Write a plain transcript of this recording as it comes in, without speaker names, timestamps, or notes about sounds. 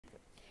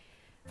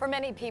For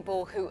many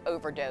people who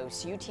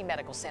overdose, UT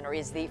Medical Center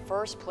is the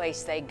first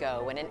place they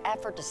go in an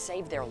effort to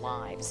save their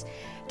lives.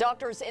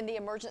 Doctors in the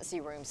emergency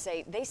room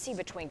say they see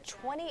between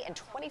 20 and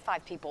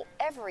 25 people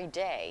every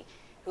day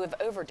who have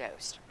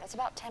overdosed. That's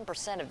about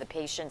 10% of the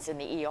patients in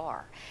the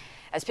ER.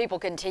 As people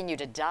continue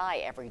to die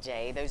every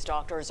day, those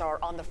doctors are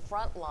on the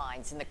front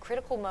lines in the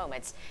critical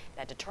moments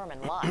that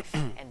determine life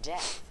and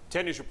death.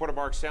 10 News reporter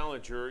Mark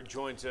Salinger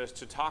joins us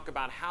to talk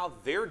about how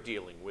they're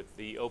dealing with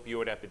the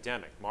opioid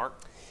epidemic.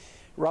 Mark?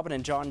 Robin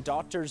and John,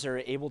 doctors are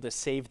able to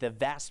save the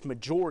vast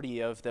majority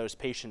of those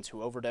patients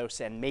who overdose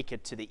and make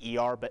it to the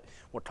ER, but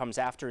what comes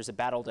after is a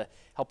battle to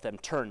help them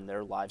turn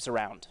their lives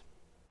around.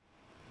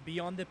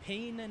 Beyond the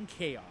pain and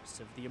chaos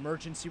of the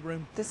emergency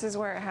room, this is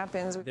where it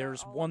happens.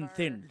 There's one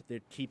thing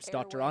that keeps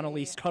Dr.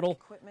 Annalise Cuddle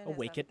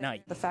awake at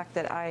night. The fact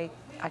that I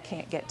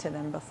can't get to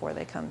them before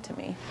they come to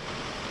me.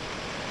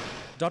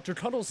 Dr.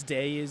 Cuddle's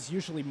day is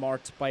usually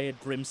marked by a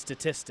grim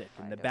statistic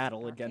in the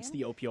battle against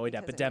the opioid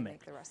epidemic.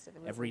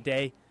 Every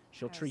day,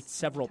 she'll treat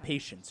several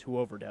patients who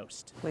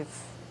overdosed. We've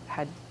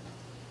had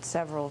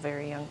several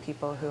very young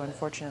people who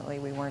unfortunately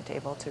we weren't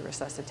able to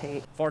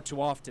resuscitate. Far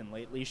too often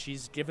lately,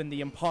 she's given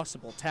the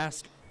impossible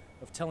task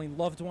of telling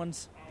loved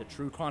ones the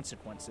true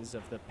consequences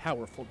of the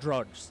powerful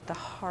drugs. The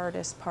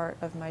hardest part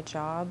of my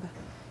job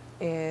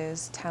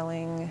is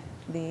telling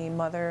the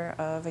mother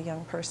of a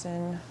young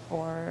person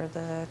or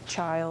the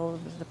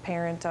child, the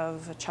parent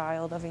of a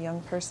child of a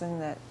young person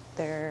that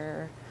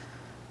their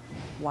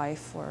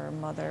wife or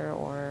mother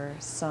or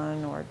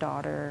son or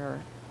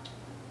daughter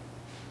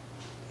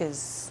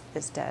is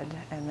dead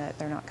and that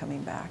they're not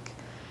coming back.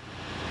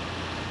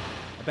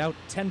 About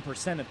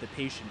 10% of the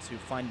patients who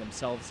find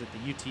themselves at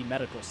the UT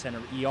Medical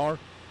Center ER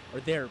are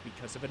there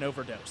because of an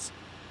overdose.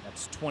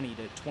 That's 20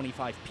 to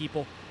 25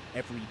 people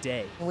every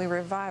day. We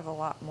revive a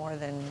lot more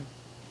than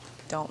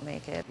don't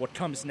make it. What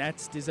comes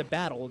next is a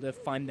battle to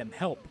find them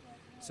help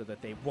so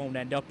that they won't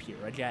end up here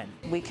again.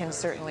 We can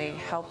certainly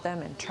help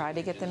them and try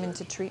to get them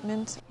into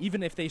treatment.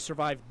 Even if they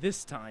survive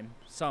this time,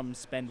 some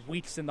spend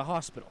weeks in the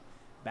hospital,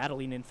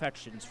 battling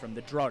infections from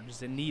the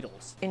drugs and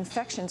needles.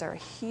 Infections are a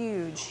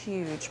huge,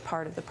 huge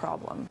part of the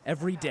problem.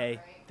 Every day,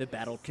 the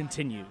battle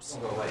continues.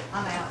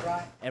 I'm out,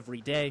 right?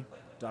 Every day,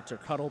 Dr.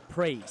 Cuddle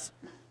prays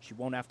she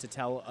won't have to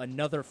tell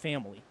another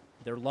family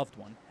their loved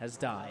one has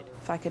died.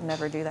 If I could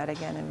never do that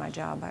again in my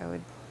job, I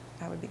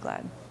would be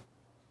glad.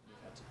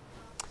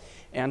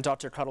 And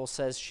Dr. Cuddle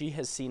says she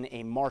has seen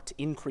a marked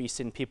increase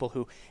in people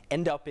who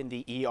end up in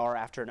the ER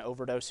after an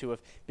overdose who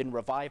have been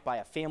revived by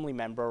a family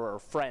member or a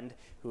friend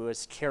who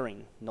is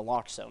carrying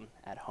naloxone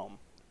at home.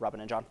 Robin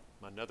and John.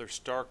 Another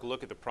stark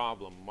look at the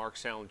problem. Mark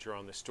Salinger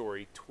on the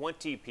story.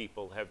 20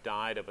 people have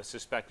died of a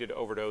suspected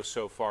overdose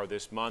so far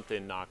this month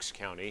in Knox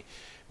County.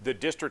 The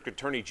District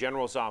Attorney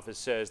General's office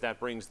says that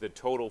brings the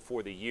total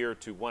for the year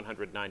to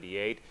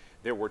 198.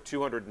 There were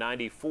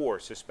 294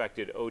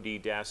 suspected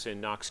OD deaths in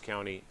Knox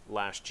County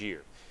last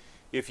year.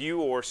 If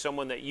you or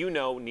someone that you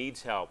know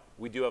needs help,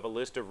 we do have a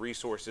list of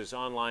resources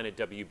online at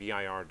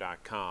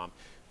WBIR.com.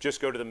 Just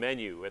go to the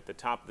menu at the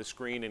top of the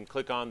screen and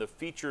click on the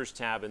Features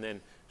tab and then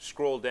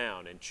scroll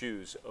down and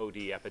choose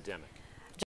OD Epidemic.